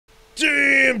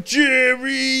Damn,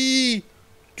 Gerry!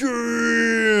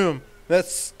 Damn! That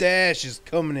stash is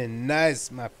coming in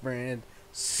nice, my friend.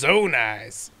 So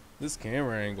nice. This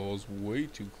camera angle is way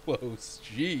too close.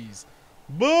 Jeez.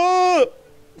 Boop!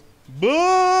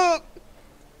 Boop!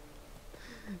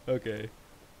 Okay.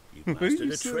 What are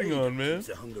you sitting on, man?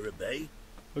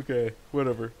 Okay,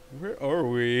 whatever. Where are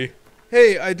we?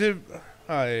 Hey, I did...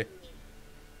 Hi.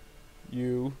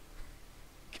 You.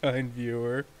 Kind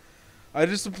viewer. I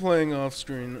just am playing off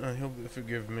screen. I hope you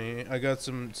forgive me. I got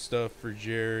some stuff for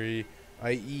Gerry,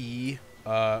 i.e.,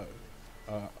 the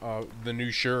new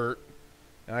shirt,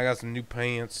 and I got some new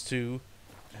pants too.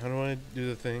 How do I do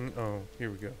the thing? Oh,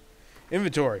 here we go.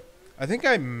 Inventory. I think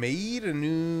I made a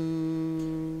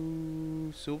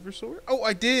new silver sword. Oh,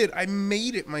 I did. I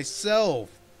made it myself.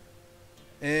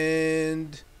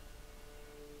 And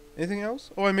anything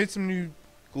else? Oh, I made some new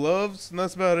gloves, and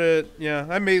that's about it. Yeah,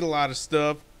 I made a lot of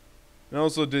stuff. I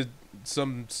also did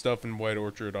some stuff in White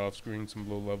Orchard off screen, some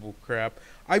low level crap.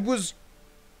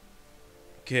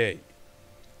 Okay.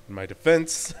 In my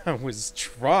defense, I was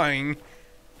trying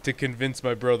to convince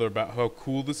my brother about how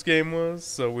cool this game was,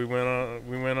 so we went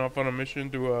off on a mission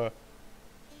to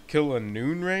kill a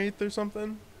noon wraith or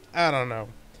something. I don't know.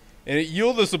 And it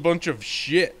yielded us a bunch of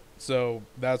shit, so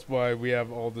that's why we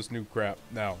have all this new crap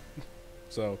now.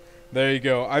 So there you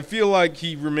go. I feel like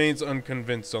he remains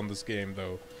unconvinced on this game,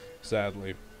 though.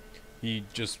 Sadly, he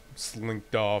just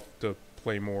slinked off to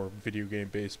play more video game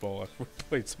baseball after we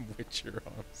played some Witcher,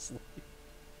 honestly.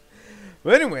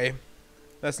 But anyway,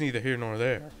 that's neither here nor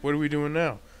there. What are we doing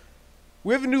now?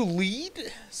 We have a new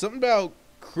lead. Something about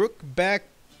Crookback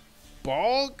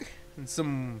Bog and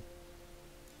some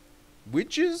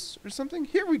witches or something.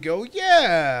 Here we go.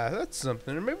 Yeah, that's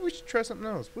something. Or maybe we should try something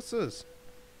else. What's this?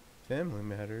 Family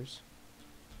Matters.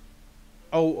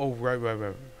 Oh,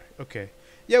 right. Okay.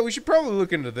 Yeah, we should probably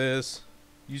look into this.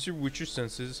 Use your Witcher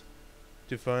senses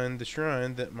to find the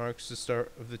shrine that marks the start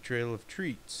of the Trail of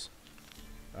Treats.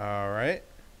 Alright.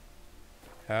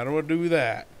 How do I do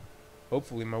that?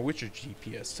 Hopefully my Witcher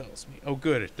GPS tells me. Oh,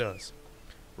 good, it does.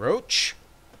 Roach?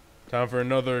 Time for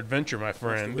another adventure, my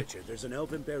friend. Mr. Witcher, there's an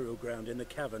elven burial ground in the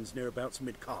caverns nearabouts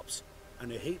mid-copse, and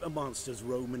a heap of monsters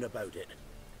roaming about it.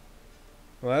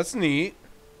 Well, that's neat.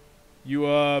 You,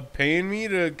 paying me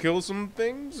to kill some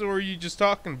things, or are you just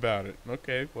talking about it?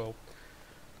 Okay, well,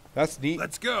 that's neat.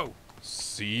 Let's go.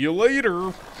 See you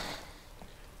later.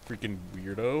 Freaking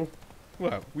weirdo.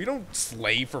 Well, we don't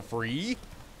slay for free.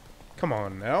 Come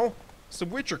on now. It's the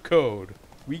Witcher code.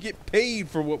 We get paid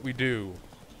for what we do.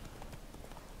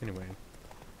 Anyway.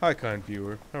 Hi, kind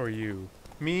viewer. How are you?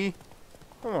 Me?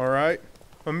 I'm alright.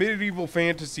 My medieval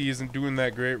fantasy isn't doing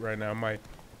that great right now. My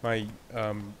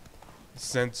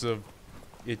sense of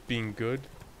it being good.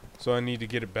 So I need to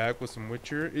get it back with some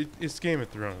Witcher. It's Game of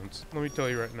Thrones. Let me tell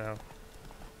you right now.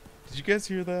 Did you guys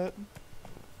hear that?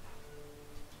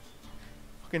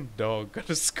 Fucking dog got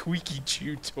a squeaky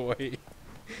chew toy.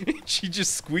 She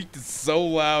just squeaked it so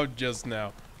loud just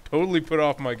now. Totally put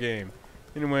off my game.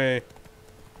 Anyway,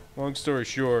 long story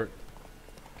short,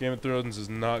 Game of Thrones is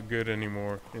not good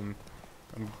anymore, and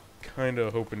I'm kind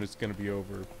of hoping it's gonna be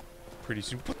over pretty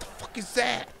soon. What the fuck is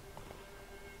that?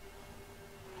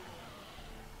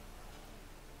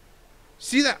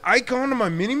 See that icon on my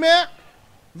minimap?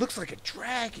 Looks like a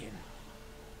dragon.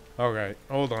 Alright,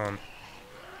 hold on.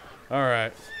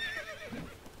 Alright.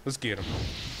 Let's get him.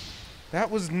 That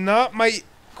was not my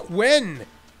Quen.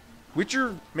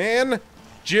 Witcher, man.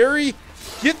 Gerry,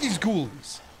 get these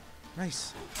ghoulies.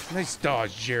 Nice. Nice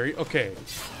dodge, Gerry. Okay.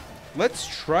 Let's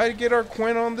try to get our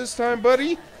Quen on this time,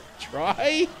 buddy.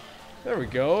 Try. There we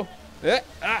go.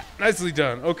 Nicely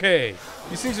done. Okay.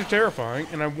 These things are terrifying,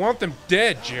 and I want them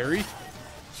dead, Gerry.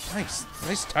 Nice.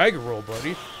 Nice tiger roll,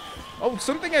 buddy. Oh,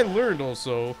 something I learned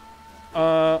also.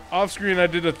 Off screen I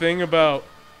did a thing about...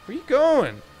 Where you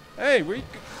going? Hey, where you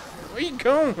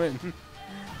going?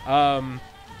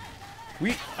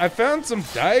 I found some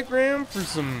diagram for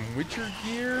some Witcher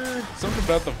gear. Something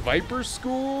about the Viper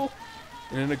School.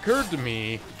 And it occurred to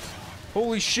me,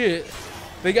 holy shit,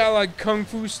 they got like Kung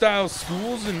Fu style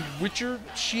schools and Witcher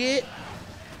shit.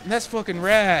 And that's fucking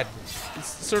rad. It's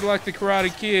sort of like the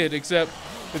Karate Kid, except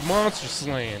with monster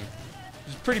slaying.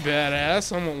 It's pretty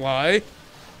badass, I won't lie.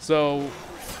 So,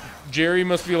 Gerry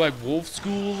must be like Wolf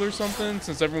School or something,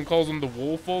 since everyone calls him the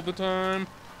Wolf all the time.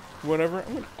 Whatever.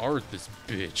 I'm gonna art this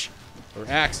bitch. Or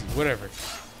Axie, whatever.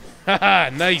 Haha,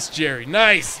 nice, Gerry,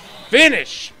 nice!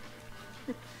 Finish!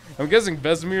 I'm guessing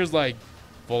Vesemir's like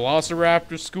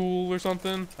Velociraptor School or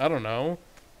something. I don't know.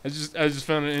 I just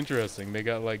found it interesting. They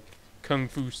got like Kung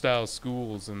Fu style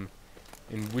schools in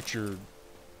Witcher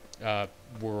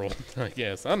world, I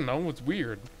guess. I don't know. It's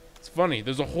weird. It's funny.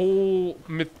 There's a whole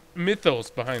mythos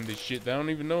behind this shit that I don't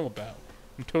even know about.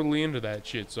 I'm totally into that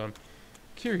shit, so I'm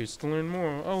curious to learn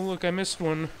more. Oh, look, I missed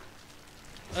one.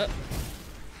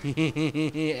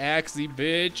 Axie,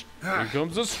 bitch. Here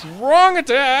comes a strong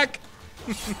attack.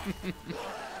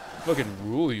 Fucking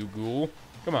rule, you ghoul.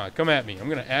 Come on, come at me. I'm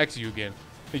gonna axe you again.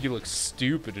 Make you look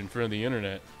stupid in front of the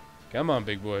internet. Come on,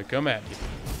 big boy. Come at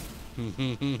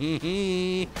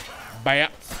me.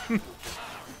 Bap. Man,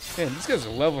 these guys are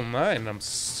level 9 and I'm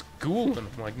schooling them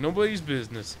like nobody's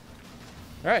business.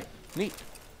 Alright, neat.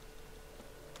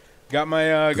 Got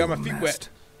my feet wet.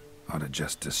 Ought to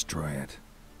just destroy it.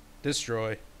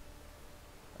 Destroy.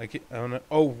 I don't know.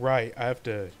 Oh, right. I have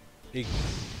to...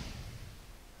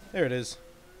 There it is.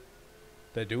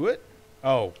 Did I do it?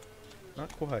 Oh.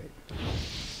 Not quite.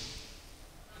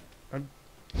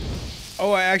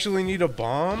 Oh, I actually need a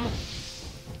bomb?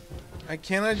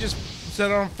 Can't I just set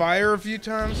it on fire a few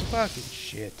times? Fucking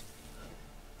shit.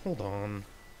 Hold on.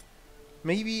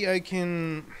 Maybe I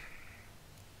can...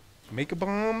 make a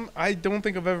bomb? I don't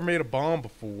think I've ever made a bomb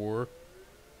before.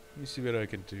 Let me see what I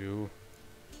can do.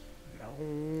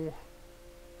 No.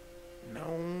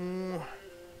 No.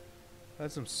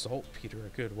 That's some saltpeter I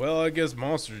could. Well, I guess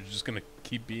monsters are just gonna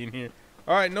keep being here.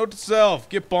 Alright, note to self.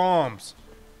 Get bombs.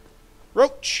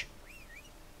 Roach!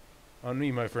 On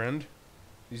me, my friend.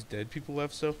 These dead people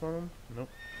have stuff on them? Nope.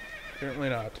 Apparently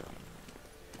not.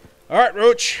 Alright,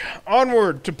 Roach.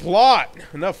 Onward to plot.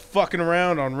 Enough fucking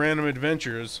around on random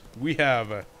adventures. We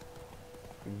have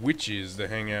witches to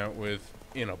hang out with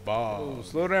in a bar. Oh,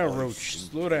 slow down, Roach.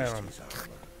 Slow down.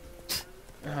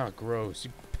 Ah, gross.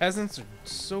 You peasants are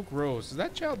so gross. Is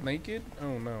that child naked?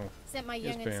 Oh, no. Sent my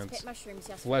His youngins pants. to pick mushrooms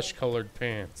yesterday. Flesh-colored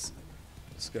pants.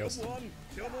 Disgusting.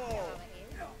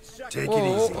 Take it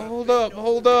Whoa, easy. hold up,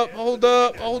 hold up, hold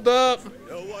up, hold up,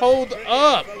 hold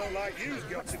up.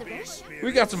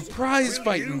 We got some prize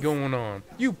fighting going on.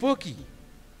 You bookie.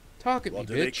 Talk at me, What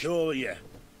do they bitch. call you?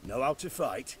 Know how to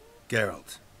fight?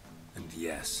 Geralt. And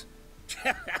yes.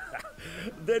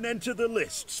 Then enter the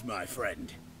lists, my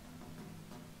friend.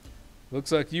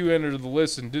 Looks like you entered the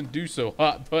list and didn't do so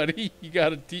hot, buddy. You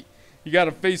got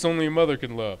a face only a mother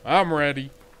can love. I'm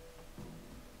ready.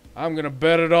 I'm gonna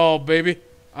bet it all, baby.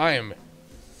 I am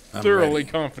thoroughly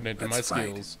confident in my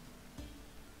skills.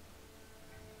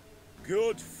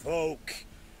 Good folk.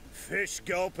 Fish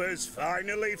gulpers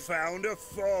finally found a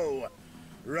foe.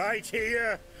 Right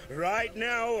here, right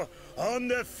now, on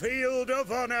the field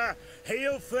of honor,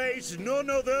 he'll face none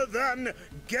other than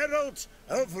Geralt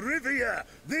of Rivia,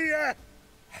 the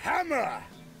Hammer.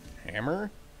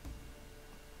 Hammer?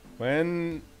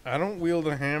 When I don't wield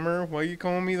a hammer, why you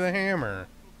call me the Hammer?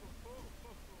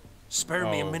 Spare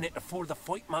me a Oh. minute before the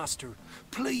fight, master.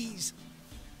 Please.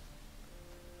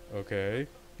 Okay.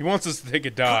 He wants us to take a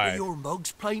Cut dive. your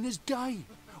mugs plain as day.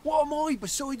 What am I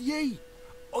beside ye?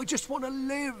 I just want to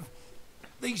live.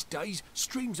 These days,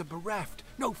 streams are bereft.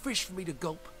 No fish for me to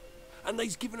gulp. And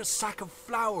they's given a sack of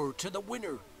flour to the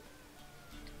winner.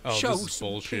 Oh, Show this is some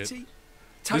bullshit. pity. This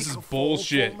Take is a fall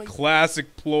bullshit. for me.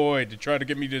 Classic ploy to try to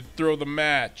get me to throw the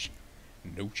match.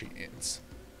 No chance.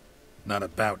 Not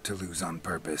about to lose on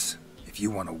purpose. If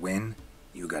you want to win,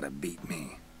 you gotta beat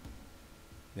me.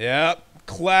 Yep.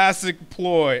 Classic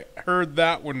ploy. Heard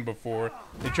that one before.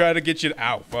 They try to get you to...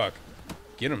 Ow, fuck.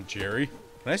 Get him, Gerry.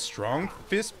 Nice strong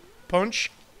fist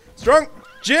punch. Strong...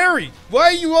 Gerry! Why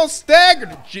are you all staggered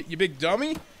and shit, you big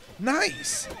dummy?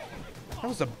 Nice. That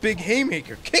was a big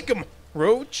haymaker. Kick him,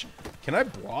 Roach. Can I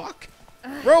block?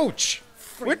 Roach!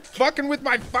 Quit fucking with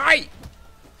my fight!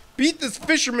 Beat this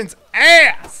fisherman's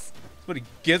ass! That's what he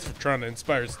gets for trying to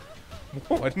inspire...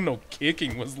 Whoa, I didn't know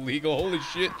kicking was legal. Holy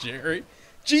shit, Gerry.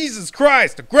 Jesus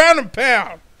Christ, a ground and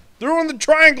pound! Throw in the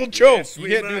triangle choke! Yes, You we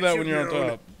can't do might that have when you're on known.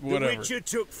 top. The Whatever. Witcher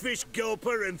took Fish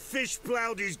Gulper and fish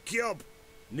ploughed his gob.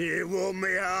 Near warmed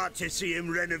me heart to see him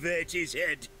renovate his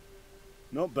head.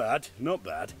 Not bad, not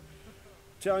bad.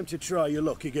 Time to try your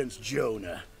luck against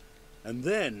Jonah. And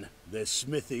then there's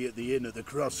Smithy at the inn at the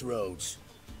crossroads.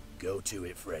 Go to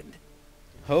it, friend.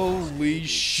 Holy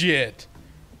shit.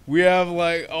 We have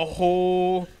like a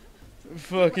whole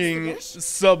fucking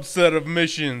subset of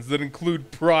missions that include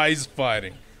prize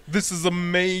fighting. This is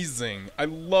amazing. I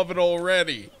love it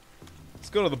already. Let's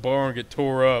go to the bar and get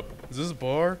tore up. Is this a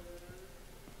bar?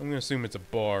 I'm gonna assume it's a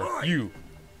bar. You.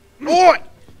 Oi!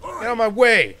 Get out of my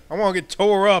way. I wanna get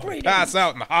tore up and pass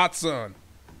out in the hot sun.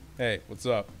 Hey, what's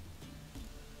up?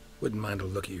 Wouldn't mind a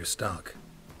look at your stock.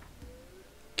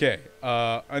 Okay,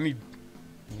 I need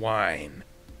wine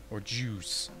or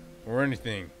juice or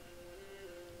anything.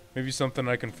 Maybe something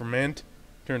I can ferment,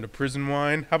 turn to prison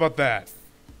wine. How about that?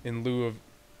 in lieu of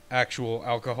actual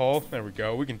alcohol. There we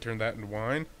go. We can turn that into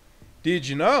wine. Did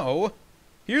you know?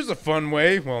 Here's a fun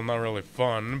way, well, not really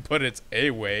fun, but it's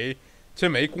a way to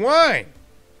make wine.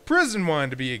 Prison wine,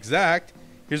 to be exact.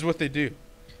 Here's what they do.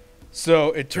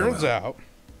 So, it turns out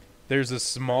there's a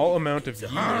small amount of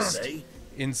yeast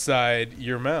inside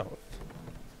your mouth.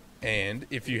 And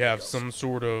if you have some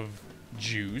sort of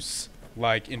juice,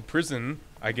 like in prison,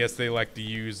 I guess they like to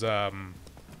use,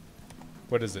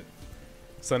 what is it?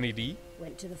 Sunny D?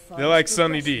 They like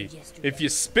Sunny D. If you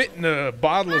spit in a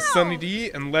bottle of Sunny D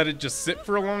and let it just sit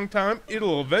for a long time,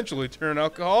 it'll eventually turn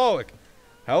alcoholic.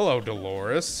 Hello,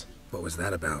 Dolores. What was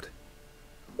that about?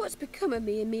 What's become of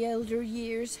me in me elder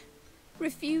years?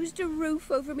 Refused a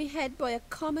roof over me head by a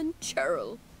common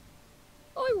churl.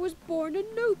 I was born a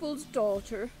noble's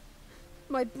daughter.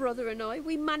 My brother and I,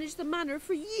 we managed the manor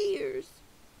for years.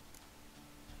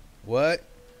 What?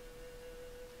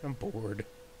 I'm bored.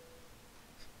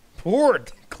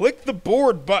 Bored! Click the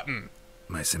board button!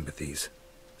 My sympathies.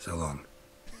 So long.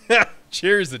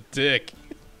 Cheers a dick.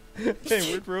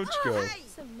 Hey, where'd Roach go?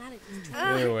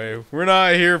 Anyway, we're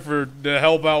not here to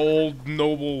help out old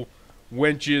noble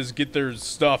wenches get their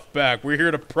stuff back. We're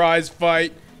here to prize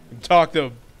fight and talk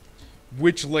to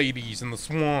witch ladies in the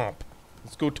swamp.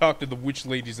 Let's go talk to the witch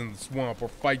ladies in the swamp or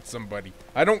fight somebody.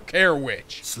 I don't care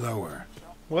which. Slower.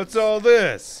 What's all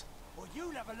this? Well,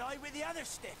 you'll have a lie with the other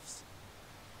stiffs.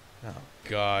 Oh,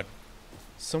 God.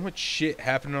 So much shit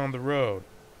happening on the road.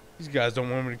 These guys don't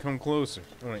want me to come closer.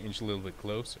 I want to inch a little bit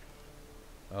closer.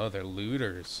 Oh, they're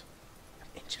looters.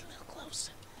 I'm inching a little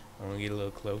closer. I want to get a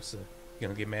little closer. You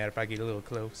gonna get mad if I get a little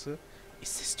closer?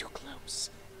 Is this too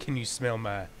close? Can you smell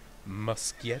my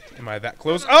musk yet? Am I that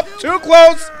close? Up! Too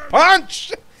close!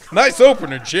 Punch! Nice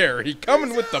opener, Gerry.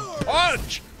 Coming with the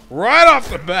punch! Right off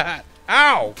the bat.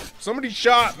 Ow! Somebody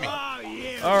shot me.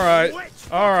 Alright.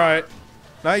 Alright.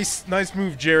 Nice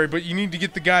move, Gerry, but you need to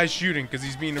get the guy shooting because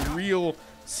he's being a real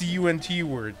C-U-N-T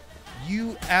word.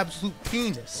 You absolute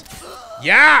penis.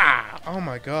 Yeah! Oh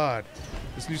my god.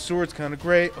 This new sword's kind of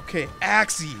great. Okay,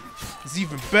 Axie is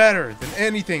even better than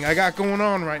anything I got going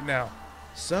on right now.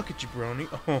 Suck it, jabroni.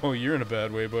 Oh, you're in a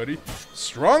bad way, buddy.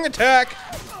 Strong attack.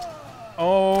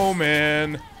 Oh,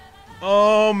 man.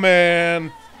 Oh,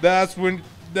 man. That's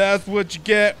what you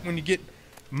get when you get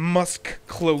musk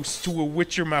close to a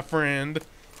witcher, my friend.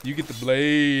 You get the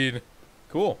blade.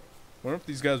 Cool. Wonder if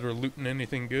these guys were looting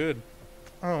anything good.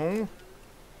 Oh.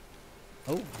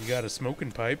 Oh, you got a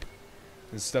smoking pipe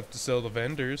and stuff to sell the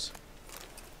vendors.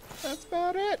 That's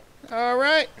about it. All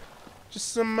right.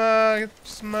 Just some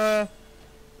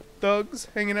thugs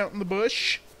hanging out in the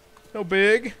bush. No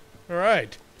big. All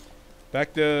right.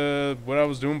 Back to what I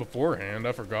was doing beforehand.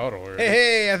 I forgot already.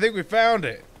 Hey, I think we found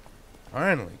it.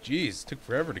 Finally. Jeez, took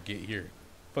forever to get here.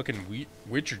 Fucking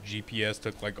Witcher GPS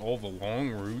took like all the long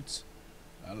routes.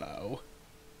 Hello.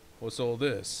 What's all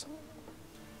this?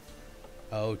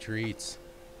 Oh, treats.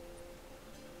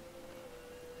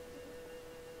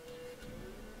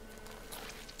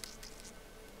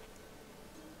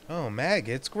 Oh,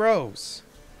 maggots. Gross.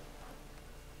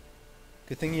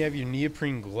 Good thing you have your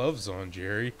neoprene gloves on,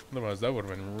 Gerry. Otherwise, that would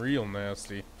have been real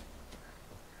nasty.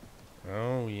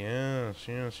 Oh, yes,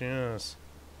 yes, yes.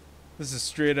 This is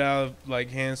straight out of, like,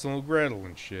 Hansel and Gretel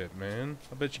and shit, man.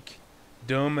 I bet you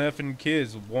dumb effing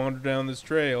kids will wander down this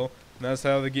trail, and that's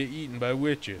how they get eaten by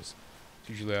witches. That's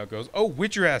usually how it goes. Oh,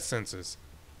 witcher ass senses.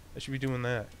 I should be doing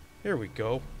that. Here we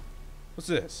go. What's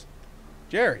this?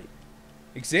 Gerry,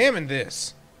 examine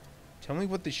this. Tell me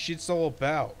what this shit's all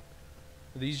about.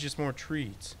 Are these just more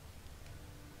treats?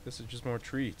 This is just more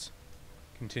treats.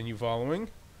 Continue following.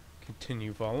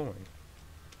 Continue following.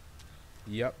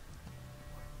 Yep.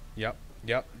 Yep.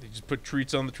 Yep. They just put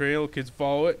treats on the trail. Kids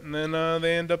follow it. And then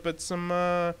they end up at some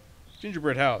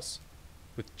gingerbread house.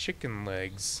 With chicken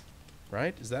legs.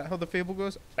 Right? Is that how the fable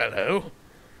goes? Hello?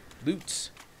 Loot.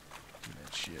 Give me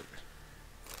that shit.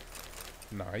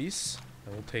 Nice.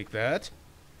 I will take that.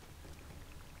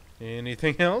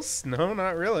 Anything else? No,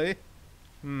 not really.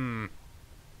 Oh,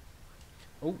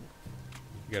 you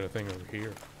got a thing over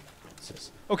here. What's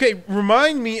this? Okay,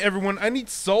 remind me, everyone, I need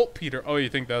saltpeter. Oh, you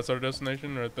think that's our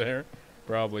destination right there?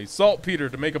 Probably. Saltpeter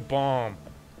to make a bomb.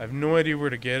 I have no idea where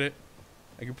to get it.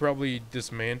 I could probably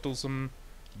dismantle some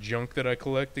junk that I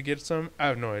collect to get some. I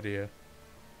have no idea.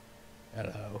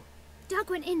 Hello. Doug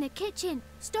went in the kitchen,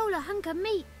 stole a hunk of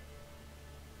meat.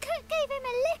 Cook gave him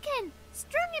a licking,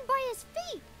 strung him by his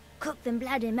feet. Cooked and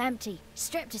bled him empty,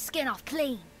 stripped his skin off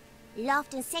clean.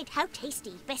 Laughed and said, "How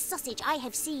tasty, best sausage I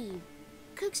have seen."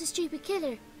 Cook's a stupid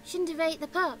killer, shouldn't have ate the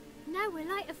pup. Now we'll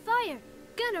light a fire,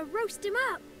 gonna roast him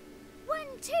up. 1,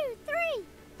 2, 3,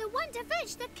 the one to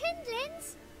fetch the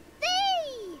kindlings.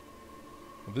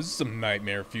 Well, this is some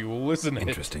nightmare fuel, isn't it?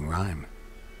 Interesting rhyme.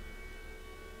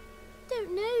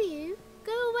 Don't know you.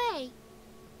 Go away.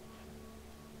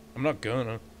 I'm not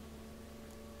gonna.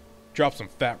 Drop some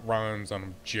fat rhymes on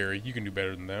them, Gerry. You can do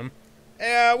better than them.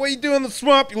 Yeah, what you doing in the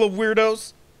swamp, you little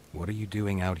weirdos? What are you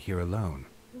doing out here alone?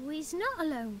 We's not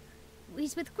alone.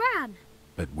 We's with Gran.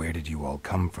 But where did you all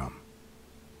come from?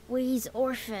 We's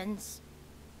orphans.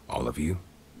 All of you?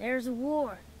 There's a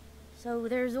war, so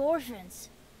there's orphans.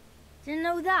 Didn't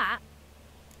know that.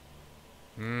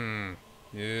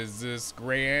 Is this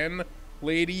Gran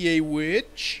Lady a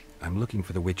witch? I'm looking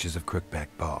for the witches of Crookback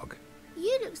Bog.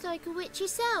 You looks like a witch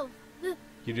yourself. The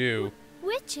You do.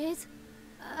 witches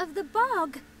of the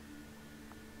bog.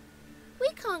 We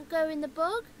can't go in the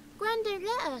bog. Gran don't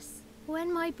let us.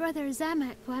 When my brother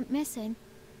Zemek went missing,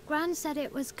 Gran said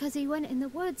it was 'cause he went in the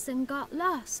woods and got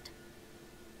lost.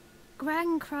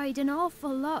 Gran cried an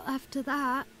awful lot after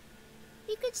that.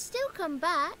 He could still come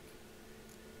back.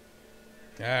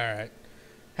 Alright.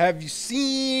 Have you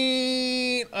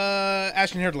seen,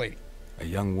 ashen-haired lady? A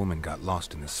young woman got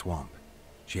lost in the swamp.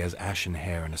 She has ashen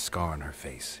hair and a scar on her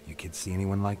face. You kids see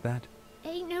anyone like that?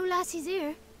 Ain't no lassies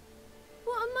here.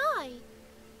 What am I?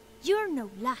 You're no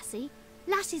lassie.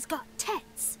 Lassie's got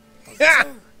tits. Ah!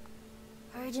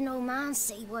 Heard an old man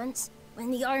say once, when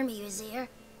the army was here,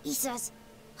 he says,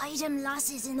 hide them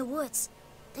lasses in the woods.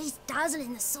 They's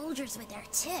dazzling the soldiers with their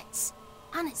tits.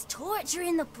 And it's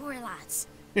torturing the poor lads.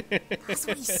 That's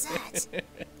what he said.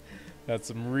 That's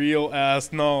some real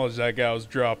ass knowledge that guy was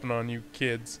dropping on you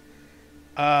kids.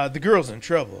 The girl's in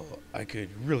trouble. I could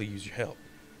really use your help.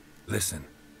 Listen,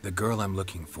 the girl I'm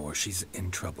looking for, she's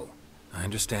in trouble. I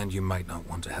understand you might not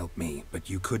want to help me, but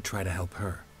you could try to help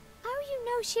her. How you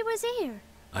know she was here?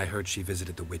 I heard she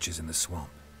visited the witches in the swamp.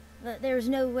 But there's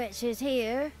no witches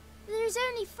here. There's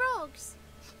only frogs.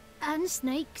 And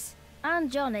snakes.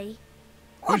 And Johnny.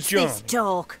 Who's John? This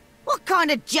talk? What kind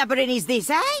of jabbering is this,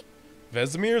 eh?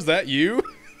 Vesemir, is that you?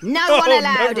 No Oh, one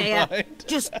allowed never here. mind.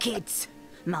 Just kids.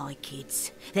 My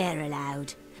kids. They're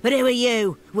allowed. But who are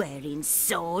you, wearing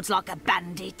swords like a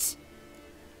bandit?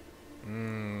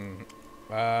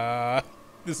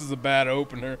 This is a bad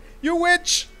opener. You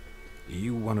witch! Are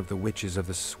you one of the witches of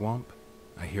the swamp?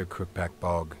 I hear Crookback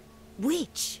Bog.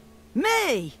 Which?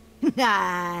 Me?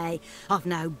 Nay, I've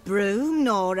no broom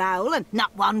nor owl and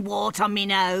not one wart on me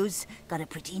nose. Got a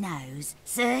pretty nose,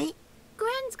 see?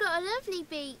 Gran's got a lovely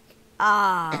beak.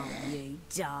 Oh, you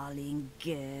darling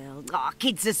girl. Oh,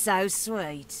 kids are so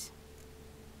sweet.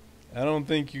 I don't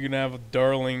think you can have a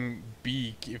darling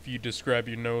beak if you describe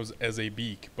your nose as a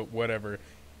beak, but whatever.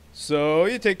 So,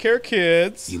 you take care of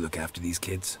kids. You look after these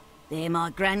kids? They're my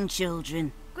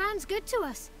grandchildren. Gran's good to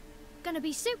us. Gonna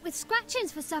be soup with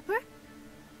scratchings for supper.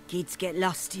 Kids get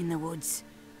lost in the woods.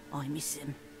 I miss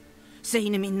them.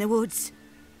 Seen them in the woods.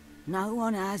 No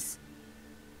one has.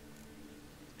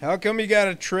 How come you got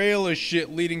a trail of shit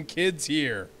leading kids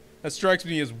here? That strikes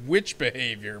me as witch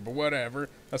behavior, but whatever.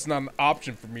 That's not an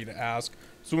option for me to ask.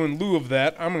 So in lieu of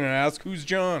that, I'm gonna ask who's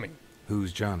Johnny?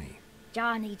 Who's Johnny?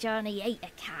 Johnny ate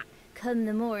a cat. Come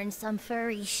the more in some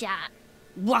furry shat.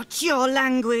 Watch your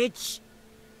language.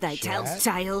 They tell Shat?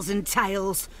 tales and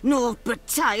tales. Naught but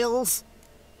tales.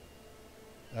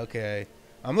 Okay.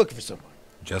 I'm looking for someone.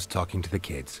 Just talking to the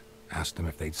kids. Asked them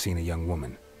if they'd seen a young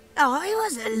woman. I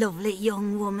was a lovely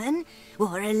young woman.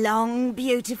 Wore a long,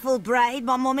 beautiful braid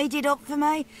my mummy did up for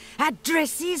me. Had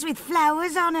dresses with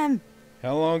flowers on 'em.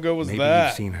 How long ago was Maybe that?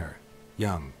 you've seen her.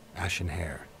 Young, ashen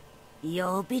hair.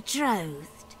 Your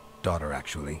betrothed Daughter,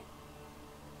 actually.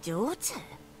 daughter?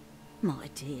 My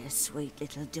dear, sweet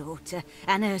little daughter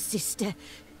and her sister.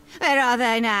 Where are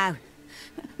they now?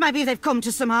 Maybe they've come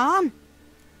to some harm.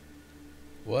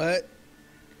 What?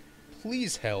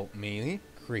 Please help me,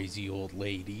 crazy old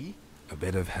lady. A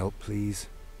bit of help, please?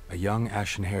 A young,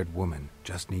 ashen-haired woman.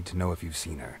 Just need to know if you've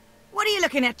seen her. What are you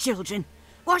looking at, children?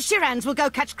 Wash your hands, we'll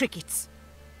go catch crickets.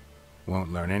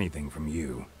 Won't learn anything from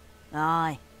you.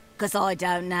 Aye, 'cause I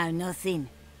don't know nothing.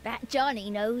 That Johnny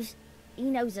knows. He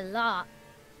knows a lot.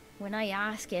 When I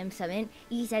ask him something,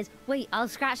 he says, wait, I'll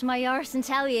scratch my arse and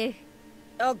tell you.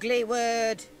 Ugly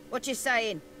word. What you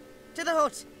saying? To the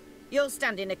hut. You'll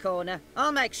stand in a corner.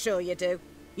 I'll make sure you do.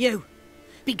 You,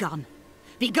 be gone.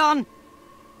 Be gone!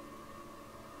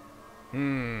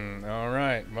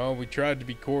 Alright. Well, we tried to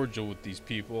be cordial with these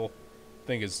people. I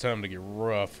think it's time to get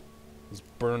rough. Let's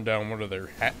burn down one of their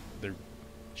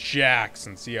shacks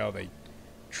and see how they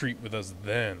treat with us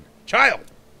then.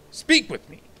 Child! Speak with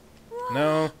me!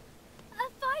 No? A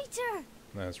fighter!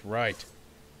 That's right.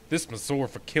 This is my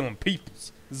sword for killing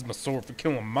peoples. This is my sword for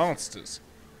killing monsters.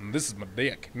 And this is my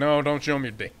dick. No, don't show me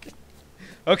your dick.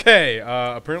 Okay,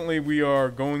 apparently we are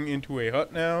going into a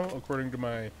hut now, according to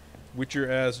my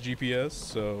Witcher-ass GPS,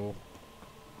 so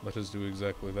let us do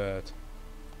exactly that.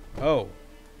 Oh,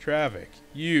 Travik,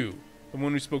 you, the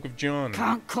one who spoke of John.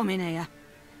 Can't come in here.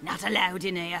 Not allowed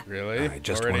in here. Really? I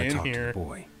just Already want to in talk to here. the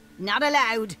boy. Not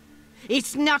allowed.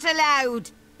 It's not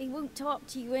allowed. He won't talk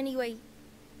to you anyway.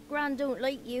 Gran don't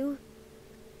like you.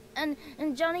 And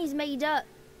Johnny's made up.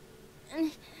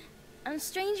 And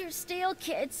strangers steal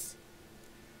kids.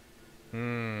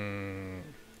 Where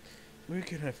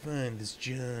can I find this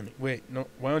Johnny? Wait, no,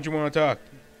 why don't you want to talk?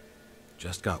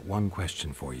 Just got one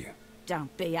question for you.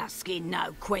 Don't be asking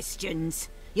no questions.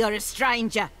 You're a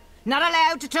stranger. Not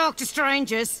allowed to talk to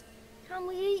strangers. Can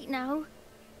we eat now?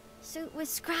 Soup with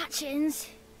scratchings.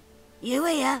 You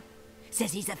hear?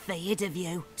 Says he's afeard of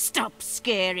you. Stop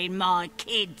scaring my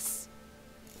kids.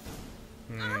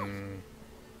 You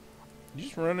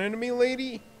just run into me,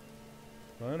 lady?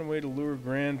 Find a way to lure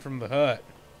Gran from the hut.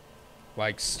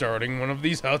 Like starting one of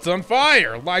these huts on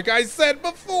fire, like I said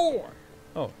before.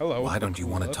 Oh, hello. Why don't you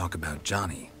want to talk about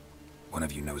Johnny? One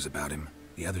of you knows about him.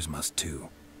 The others must too.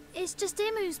 It's just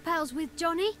him who's pals with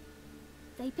Johnny.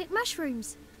 They pick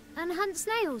mushrooms and hunt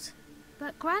snails.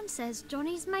 But Gran says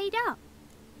Johnny's made up.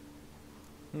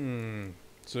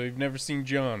 So you've never seen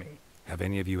Johnny? Have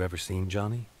any of you ever seen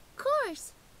Johnny? Of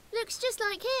course. Looks just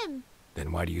like him.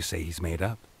 Then why do you say he's made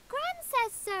up? Gran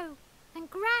says so. And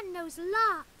Gran knows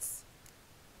lots.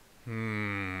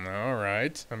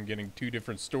 Alright. I'm getting two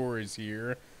different stories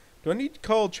here. Do I need to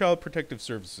call Child Protective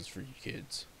Services for you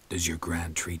kids? Does your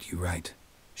gran treat you right?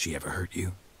 She ever hurt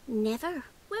you? Never.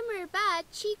 When we're bad,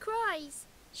 she cries.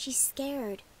 She's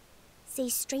scared.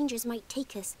 Says strangers might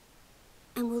take us.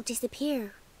 And we'll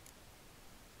disappear.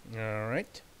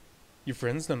 Alright. Your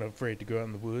friend's not afraid to go out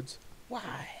in the woods.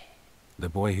 Why? The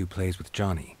boy who plays with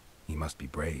Johnny. He must be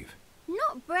brave.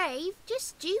 Not brave, just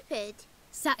stupid.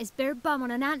 Sat his bare bum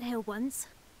on an anthill once.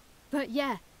 But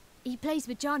yeah, he plays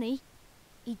with Johnny.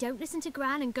 He don't listen to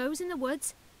Gran and goes in the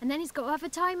woods, and then he's got to have a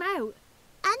time out.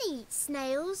 And he eats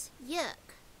snails. Yuck.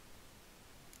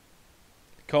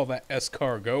 They call that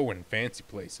escargot in fancy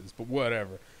places, but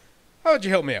whatever. How would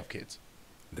you help me out, kids?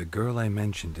 The girl I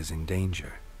mentioned is in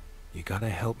danger. You gotta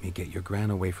help me get your gran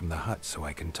away from the hut so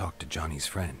I can talk to Johnny's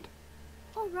friend.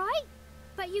 All right,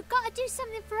 but you've got to do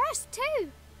something for us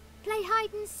too. Play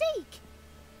hide and seek.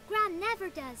 Gran never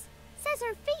does. Says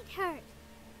her feet hurt.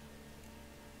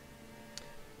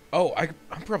 Oh,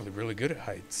 I'm probably really good at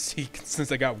hide and seek since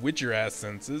I got Witcher-ass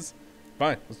senses.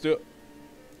 Fine, let's do it.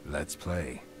 Let's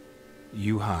play.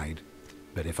 You hide,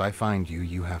 but if I find you,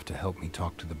 you have to help me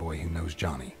talk to the boy who knows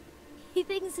Johnny. He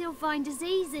thinks he'll find us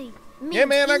easy. Yeah,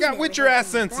 man, I got Witcher-ass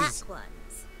senses.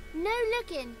 No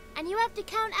looking, and you have to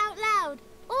count out loud.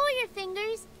 All your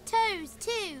fingers, toes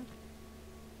too.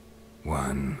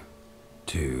 1,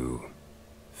 2,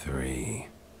 3.